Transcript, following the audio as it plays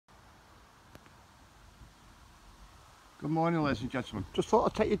Good morning, ladies and gentlemen. Just thought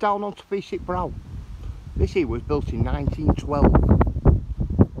I'd take you down onto Fecitt Brow. This here was built in 1912.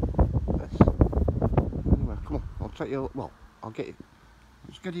 This. Anyway, come on, I'll take you, well, I'll get it.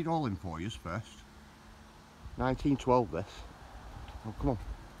 Let's get it all in for you first. 1912 this. Oh, come on.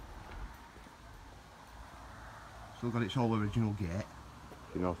 Still got its whole original gate.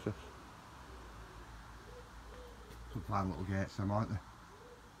 If you notice. Some fine little gates them, aren't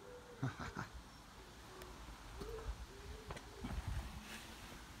they?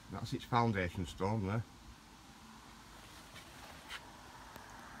 That's its foundation stone there.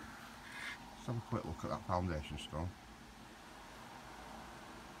 Let's have a quick look at that foundation stone.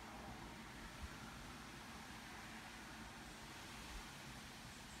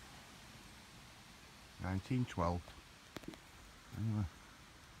 (1912). Anyway,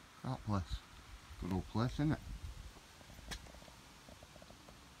 that place, good old place, isn't it?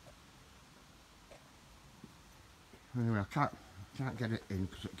 Anyway, I can't get it in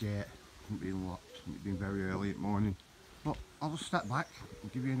because the gate hasn't been locked and it's been very early in the morning. But I'll just step back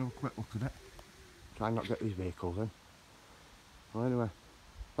and give you another quick look at it. Try and not get these vehicles in. Well, anyway,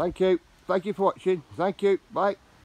 thank you for watching. Thank you. Bye.